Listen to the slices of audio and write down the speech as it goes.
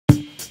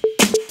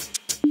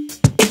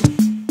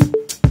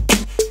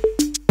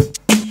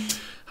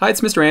Hi,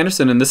 it's Mr.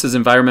 Andersen, and this is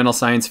Environmental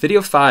Science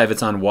Video 5.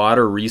 It's on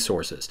water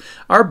resources.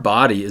 Our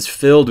body is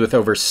filled with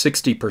over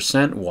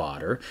 60%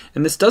 water,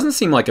 and this doesn't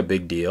seem like a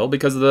big deal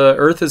because the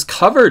Earth is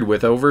covered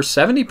with over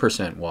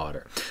 70%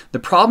 water. The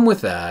problem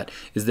with that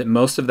is that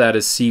most of that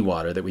is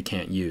seawater that we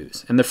can't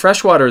use. And the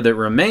fresh water that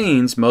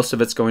remains, most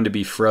of it's going to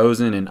be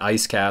frozen in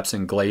ice caps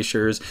and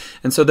glaciers,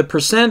 and so the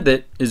percent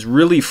that is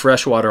really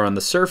fresh water on the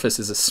surface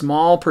is a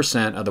small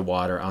percent of the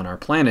water on our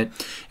planet,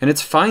 and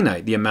it's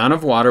finite. The amount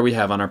of water we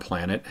have on our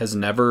planet has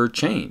never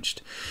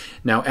changed.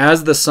 Now,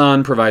 as the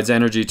sun provides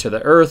energy to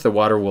the earth, the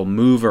water will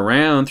move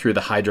around through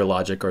the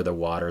hydrologic or the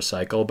water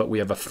cycle, but we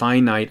have a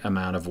finite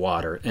amount of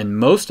water, and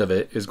most of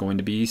it is going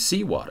to be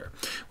seawater.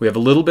 We have a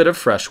little bit of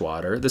fresh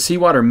water. The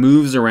seawater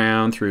moves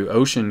around through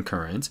ocean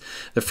currents.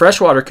 The fresh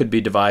water could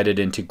be divided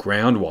into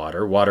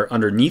groundwater, water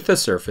underneath the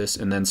surface,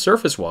 and then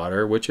surface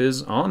water, which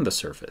is on the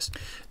surface.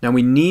 Now,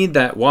 we need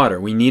that water.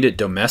 We need it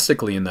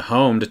domestically in the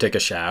home to take a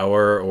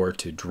shower or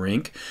to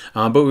drink,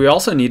 but we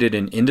also need it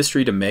in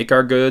industry to make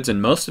our goods, and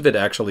most of it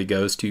actually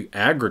goes to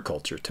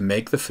agriculture to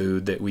make the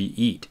food that we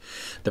eat.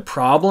 The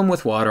problem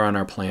with water on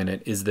our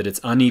planet is that it's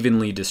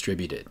unevenly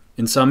distributed.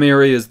 In some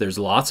areas there's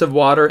lots of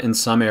water, in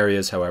some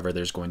areas, however,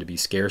 there's going to be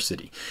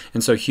scarcity.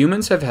 And so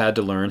humans have had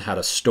to learn how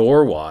to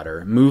store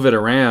water, move it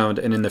around,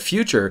 and in the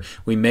future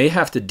we may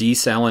have to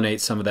desalinate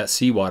some of that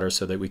seawater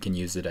so that we can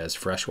use it as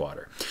fresh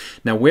water.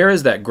 Now, where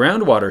is that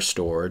groundwater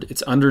stored?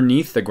 It's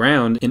underneath the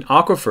ground in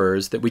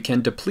aquifers that we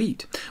can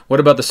deplete. What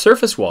about the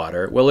surface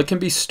water? Well, it can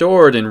be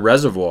stored in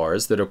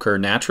reservoirs that occur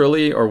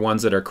naturally or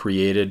ones that are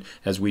created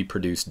as we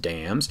produce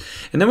dams.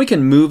 And then we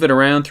can move it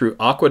around through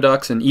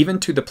aqueducts and even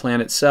to the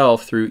plant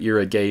itself through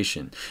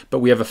irrigation. But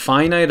we have a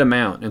finite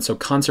amount, and so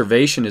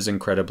conservation is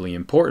incredibly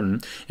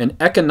important, and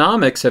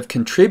economics have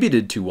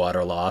contributed to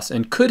water loss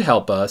and could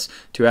help us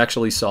to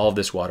actually solve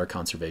this water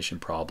conservation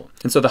problem.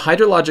 And so the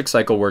hydrologic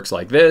cycle works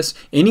like this.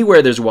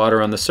 Anywhere there's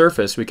water on the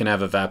surface, we can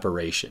have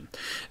evaporation.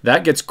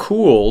 That gets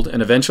cooled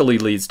and eventually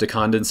leads to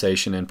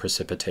condensation and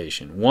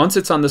precipitation. Once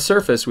it's on the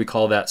surface, we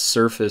call that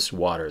surface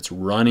water. It's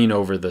running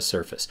over the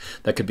surface.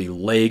 That could be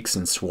lakes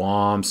and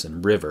swamps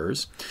and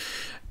rivers.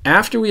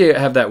 After we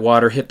have that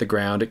water hit the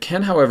ground, it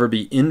can, however,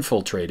 be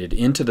infiltrated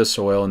into the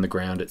soil and the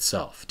ground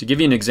itself. To give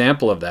you an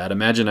example of that,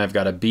 imagine I've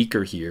got a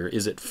beaker here.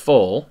 Is it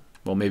full?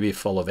 Well, maybe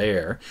full of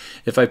air.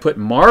 If I put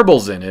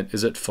marbles in it,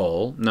 is it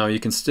full? No, you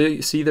can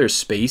still see there's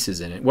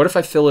spaces in it. What if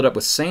I fill it up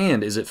with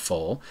sand? Is it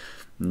full?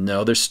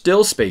 No, there's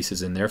still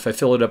spaces in there. If I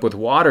fill it up with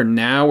water,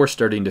 now we're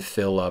starting to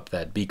fill up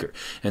that beaker.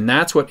 And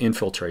that's what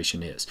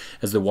infiltration is.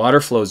 As the water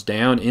flows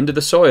down into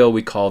the soil,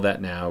 we call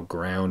that now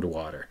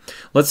groundwater.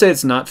 Let's say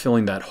it's not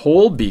filling that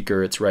whole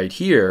beaker, it's right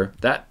here.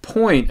 That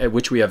point at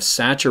which we have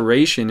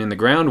saturation in the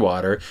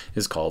groundwater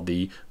is called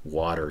the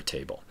water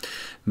table.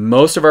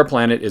 Most of our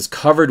planet is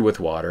covered with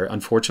water.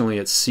 Unfortunately,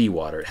 it's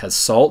seawater. It has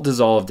salt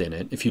dissolved in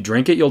it. If you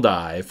drink it, you'll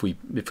die. If we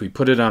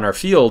put it on our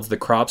fields, the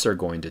crops are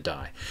going to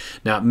die.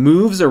 Now, it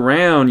moves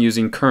around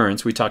using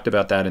currents. We talked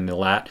about that in the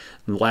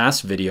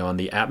last video on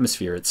the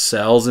atmosphere. It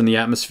sells in the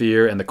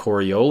atmosphere and the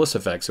Coriolis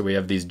effect. So we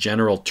have these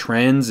general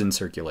trends in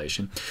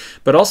circulation.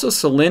 But also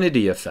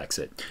salinity affects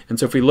it. And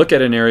so if we look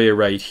at an area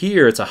right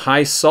here, it's a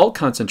high salt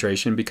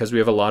concentration because we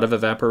have a lot of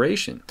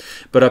evaporation.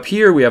 But up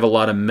here, we have a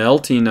lot of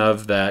melting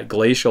of that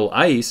glacial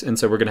ice, and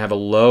so we're going to have a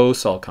low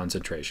salt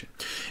concentration.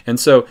 And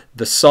so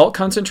the salt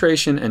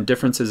concentration and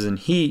differences in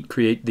heat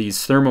create these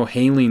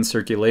thermohaline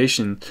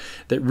circulation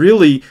that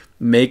really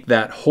make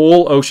that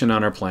whole ocean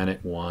on our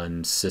planet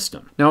one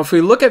system. Now, if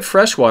we look at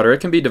fresh water, it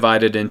can be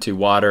divided into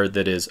water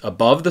that is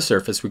above the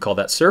surface. We call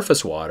that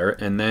surface water,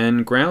 and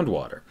then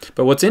groundwater.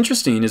 But what's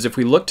interesting is if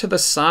we look to the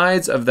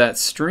sides of that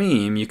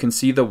stream, you can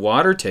see the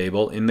water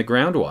table in the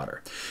groundwater.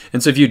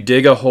 And so if you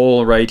dig a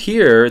hole right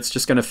here, it's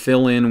just going to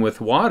fill in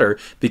with water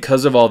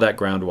because of all that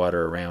groundwater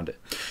around it.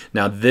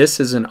 Now, this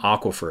is an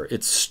aquifer.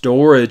 It's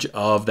storage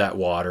of that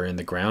water in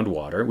the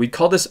groundwater. We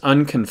call this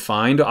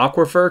unconfined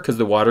aquifer because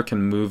the water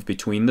can move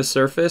between the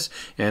surface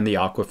and the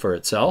aquifer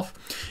itself.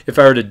 If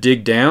I were to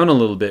dig down a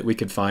little bit, we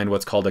could find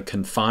what's called a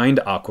confined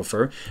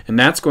aquifer, and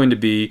that's going to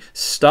be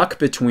stuck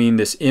between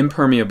this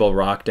impermeable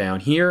rock down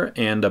here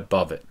and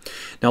above it.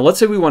 Now, let's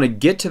say we want to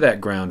get to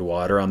that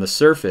groundwater on the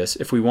surface.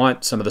 If we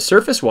want some of the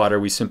surface water,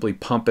 we simply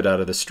pump it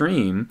out of the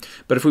stream,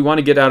 but if we want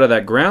to get out of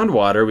that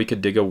groundwater, we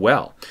could dig a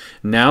well.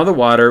 Now the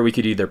water, we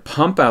could either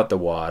pump out the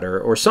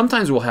water, or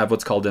sometimes we'll have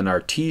what's called an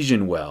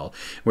artesian well,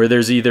 where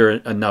there's either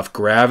enough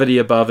gravity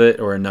above it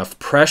or enough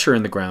pressure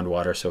in the groundwater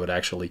so it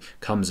actually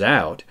comes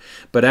out.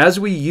 But as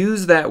we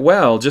use that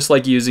well, just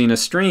like using a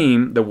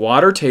stream, the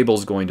water table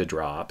is going to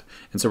drop,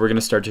 and so we're going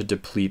to start to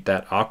deplete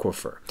that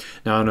aquifer.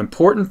 Now, an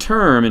important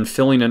term in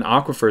filling an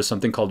aquifer is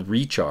something called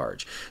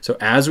recharge. So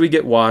as we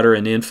get water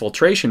and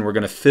infiltration, we're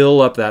going to fill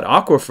up that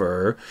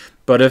aquifer.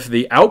 But if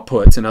the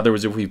outputs, in other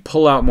words, if we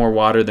pull out more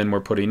water than we're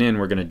putting in,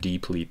 we're going to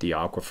deplete the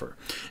aquifer.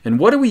 And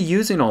what are we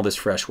using all this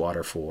fresh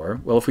water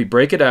for? Well, if we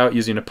break it out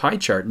using a pie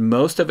chart,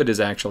 most of it is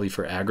actually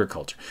for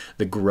agriculture,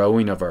 the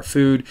growing of our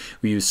food.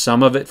 We use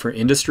some of it for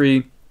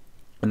industry.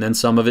 and then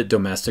some of it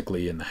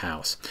domestically in the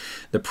house.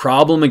 The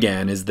problem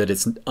again is that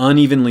it's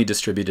unevenly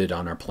distributed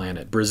on our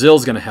planet.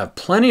 Brazil's going to have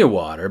plenty of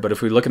water, but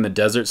if we look in the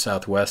desert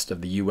southwest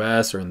of the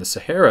US or in the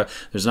Sahara,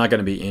 there's not going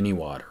to be any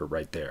water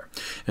right there.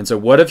 And so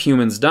what have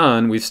humans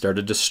done? We've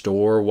started to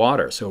store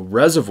water. So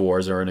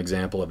reservoirs are an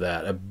example of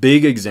that. A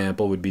big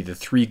example would be the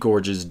Three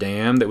Gorges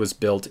Dam that was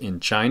built in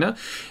China,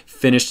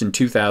 finished in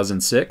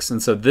 2006.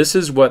 And so this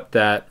is what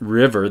that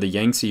river, the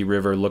Yangtze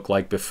River, looked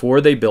like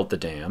before they built the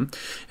dam.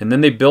 And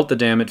then they built the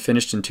dam, it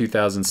finished in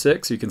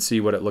 2006. You can see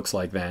what it looks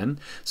like then.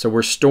 So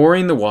we're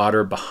storing the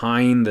water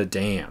behind the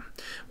dam.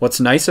 What's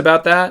nice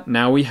about that?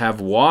 Now we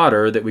have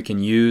water that we can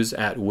use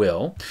at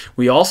will.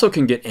 We also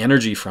can get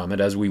energy from it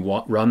as we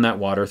run that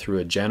water through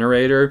a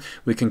generator.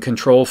 We can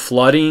control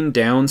flooding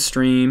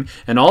downstream,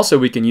 and also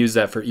we can use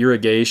that for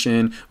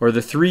irrigation, or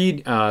the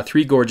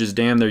Three Gorges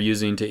Dam they're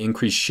using to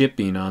increase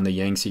shipping on the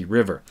Yangtze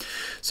River.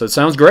 So it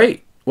sounds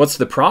great. What's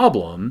the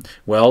problem?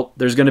 Well,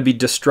 there's going to be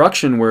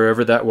destruction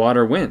wherever that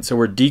water went. So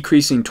we're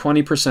decreasing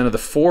 20% of the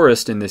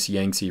forest in this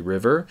Yangtze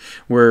River.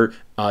 We're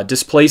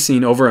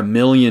displacing over 1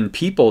 million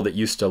people that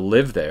used to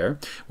live there.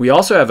 We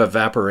also have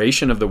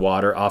evaporation of the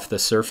water off the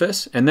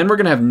surface, and then we're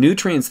going to have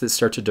nutrients that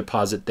start to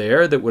deposit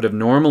there that would have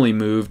normally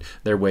moved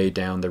their way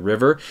down the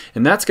river,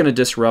 and that's going to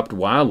disrupt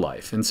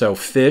wildlife. And so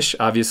fish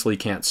obviously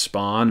can't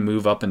spawn,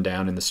 move up and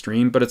down in the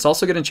stream, but it's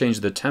also going to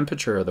change the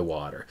temperature of the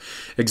water.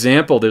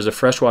 Example, there's a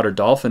freshwater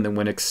dolphin that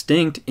went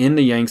extinct in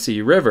the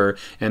Yangtze River,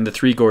 and the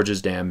Three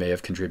Gorges Dam may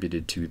have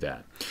contributed to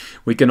that.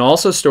 We can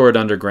also store it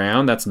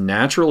underground. That's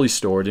naturally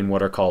stored in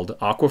what are called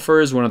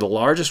aquifers. One of the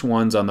largest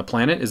ones on the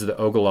planet is the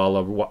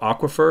Ogallala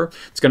Aquifer.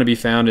 It's going to be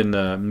found in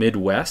the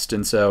Midwest,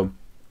 and so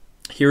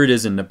here it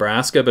is in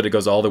Nebraska, but it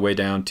goes all the way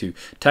down to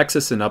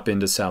Texas and up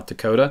into South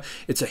Dakota.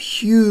 It's a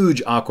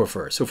huge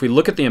aquifer. So if we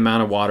look at the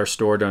amount of water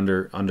stored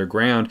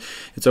underground,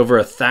 it's over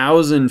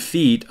 1,000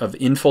 feet of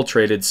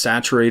infiltrated,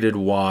 saturated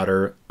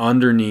water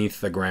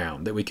underneath the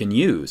ground that we can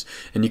use.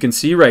 And you can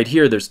see right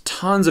here, there's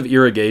tons of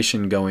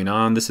irrigation going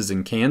on. This is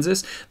in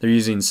Kansas. They're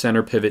using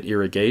center pivot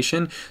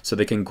irrigation so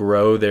they can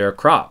grow their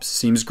crops.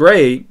 Seems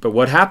great, but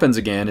what happens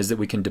again is that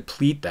we can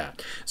deplete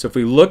that. So if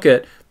we look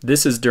at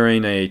this is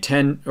during a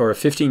 10 or a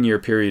 15-year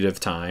period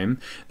of time.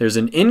 There's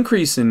an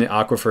increase in the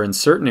aquifer in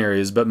certain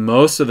areas, but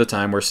most of the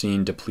time we're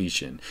seeing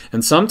depletion.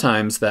 And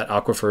sometimes that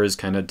aquifer has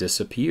kind of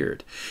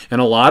disappeared.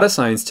 And a lot of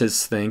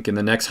scientists think in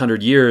the next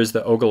 100 years,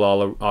 the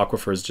Ogallala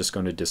Aquifer is just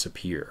going to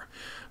disappear.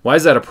 Why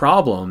is that a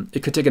problem?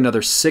 It could take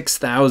another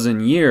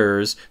 6,000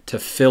 years to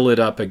fill it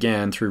up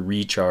again through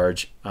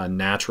recharge,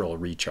 natural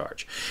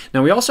recharge.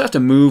 Now we also have to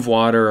move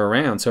water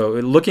around. So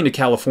looking to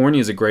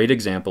California is a great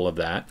example of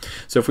that.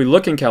 So if we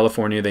look in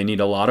California, they need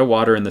a lot of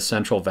water in the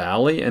Central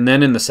Valley, and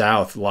then in the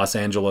south, Los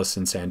Angeles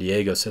and San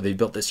Diego. So they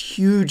built this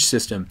huge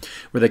system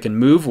where they can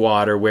move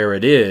water where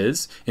it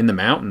is in the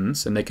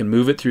mountains, and they can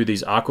move it through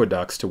these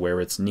aqueducts to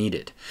where it's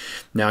needed.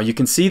 Now you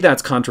can see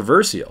that's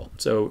controversial.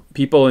 So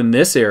people in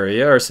this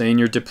area are saying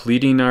you're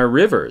depleting our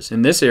rivers.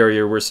 In this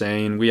area, we're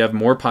saying we have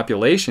more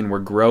population, we're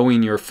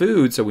growing your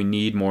food, so we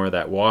need more of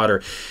that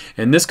water.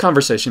 And this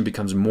conversation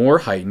becomes more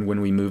heightened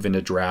when we move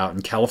into drought,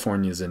 and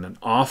California is in an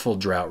awful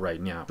drought right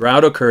now.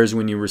 Drought occurs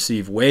when you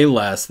receive way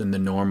less than the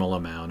normal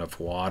amount of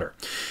water.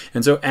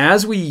 And so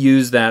as we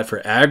use that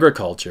for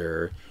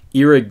agriculture,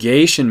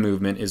 irrigation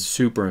movement is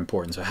super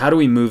important. So how do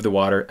we move the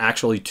water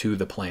actually to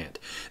the plant?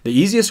 The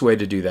easiest way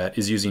to do that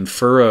is using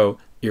furrow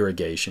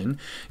irrigation.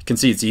 You can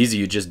see it's easy,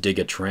 you just dig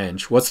a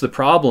trench. What's the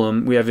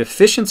problem? We have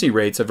efficiency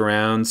rates of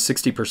around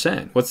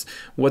 60%.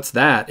 What's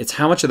that? It's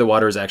how much of the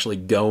water is actually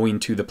going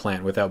to the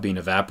plant without being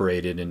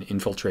evaporated and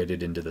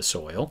infiltrated into the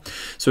soil.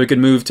 So we could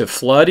move to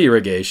flood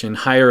irrigation,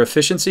 higher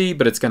efficiency,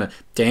 but it's going to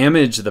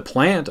damage the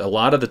plant a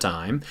lot of the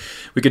time.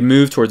 We could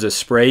move towards a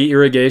spray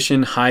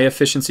irrigation, high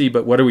efficiency,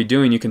 but what are we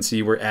doing? You can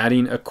see we're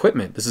adding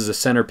equipment. This is a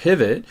center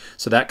pivot,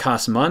 so that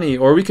costs money.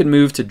 Or we could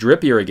move to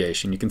drip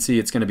irrigation. You can see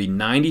it's going to be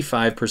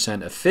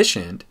 95%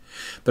 efficient,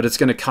 but it's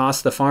going to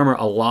cost the farmer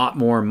a lot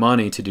more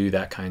money to do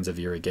that kinds of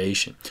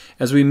irrigation.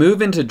 As we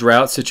move into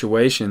drought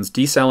situations,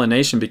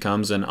 desalination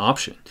becomes an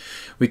option.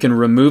 We can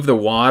remove the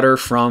water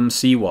from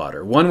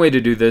seawater. One way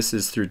to do this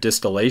is through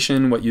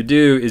distillation. What you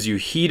do is you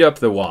heat up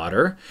the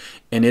water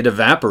and it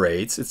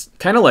evaporates. It's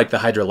kind of like the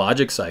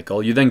hydrologic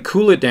cycle. You then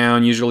cool it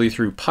down, usually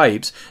through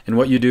pipes, and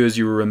what you do is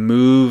you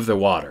remove the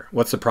water.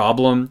 What's the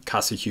problem?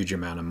 Costs a huge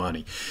amount of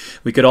money.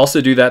 We could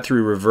also do that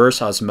through reverse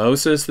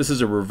osmosis. This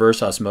is a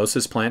reverse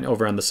osmosis plant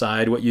over on the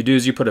side. What you do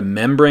is you put a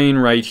membrane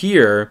right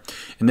here,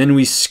 and then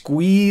we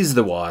squeeze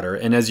the water,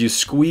 and as you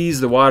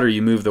squeeze the water,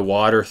 you move the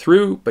water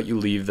through, but you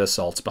leave the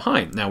salts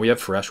behind. Now we have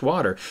fresh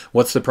water.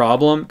 What's the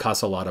problem?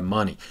 Costs a lot of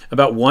money.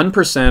 About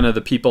 1% of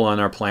the people on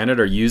our planet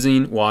are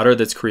using water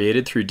that's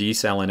created through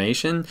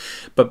desalination,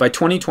 but by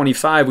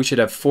 2025 we should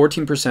have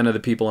 14% of the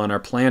people on our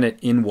planet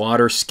in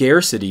water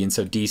scarcity, and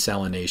so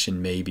desalination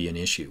may be an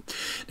issue.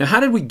 Now how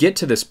did we get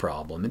to this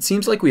problem? It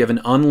seems like we have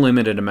an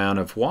unlimited amount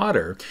of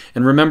water,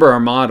 and remember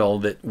our model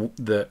that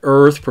the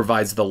earth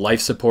provides the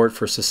life support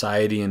for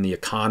society and the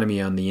economy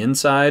on the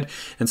inside.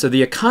 And so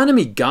the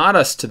economy got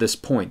us to this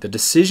point. The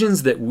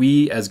decisions that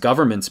we as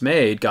governments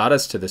made got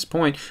us to this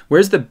point.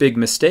 Where's the big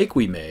mistake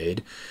we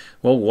made?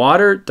 Well,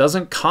 water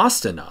doesn't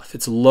cost enough.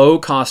 It's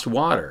low-cost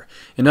water.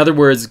 In other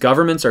words,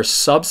 governments are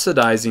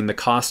subsidizing the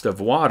cost of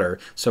water,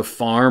 so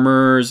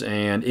farmers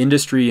and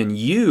industry and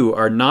you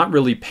are not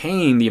really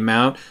paying the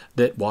amount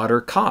that water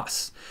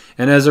costs.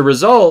 And as a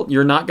result,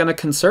 you're not going to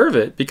conserve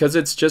it because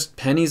it's just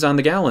pennies on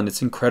the gallon.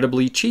 It's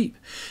incredibly cheap.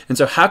 And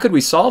so how could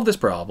we solve this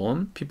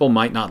problem? People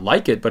might not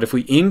like it, but if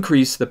we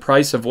increase the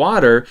price of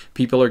water,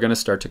 people are going to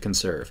start to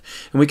conserve.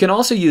 And we can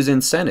also use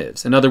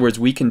incentives. In other words,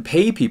 we can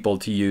pay people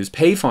to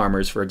pay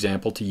farmers, for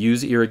example, to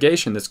use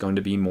irrigation that's going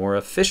to be more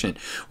efficient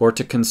or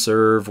to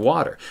conserve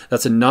water.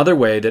 That's another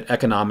way that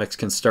economics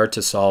can start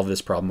to solve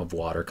this problem of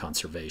water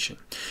conservation.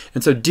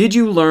 And so did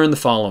you learn the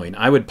following?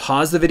 I would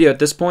pause the video at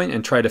this point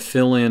and try to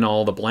fill in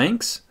all the blanks.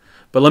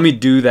 But let me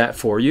do that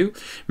for you.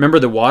 Remember,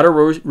 the water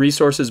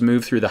resources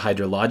move through the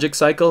hydrologic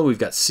cycle. We've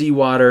got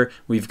seawater,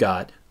 we've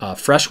got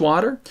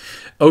freshwater.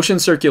 Ocean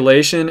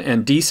circulation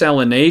and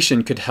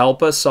desalination could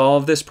help us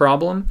solve this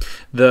problem.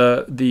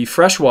 The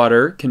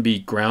freshwater can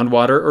be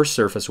groundwater or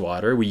surface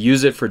water. We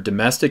use it for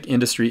domestic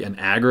industry and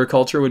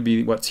agriculture would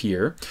be what's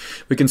here.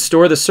 We can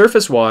store the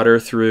surface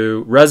water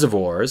through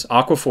reservoirs.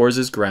 Aquifers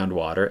is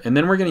groundwater. And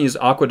then we're going to use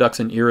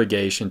aqueducts and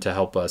irrigation to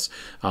help us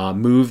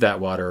move that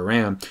water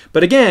around.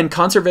 But again,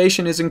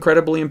 conservation is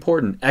incredibly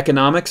important.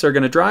 Economics are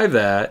going to drive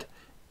that.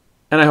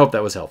 And I hope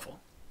that was helpful.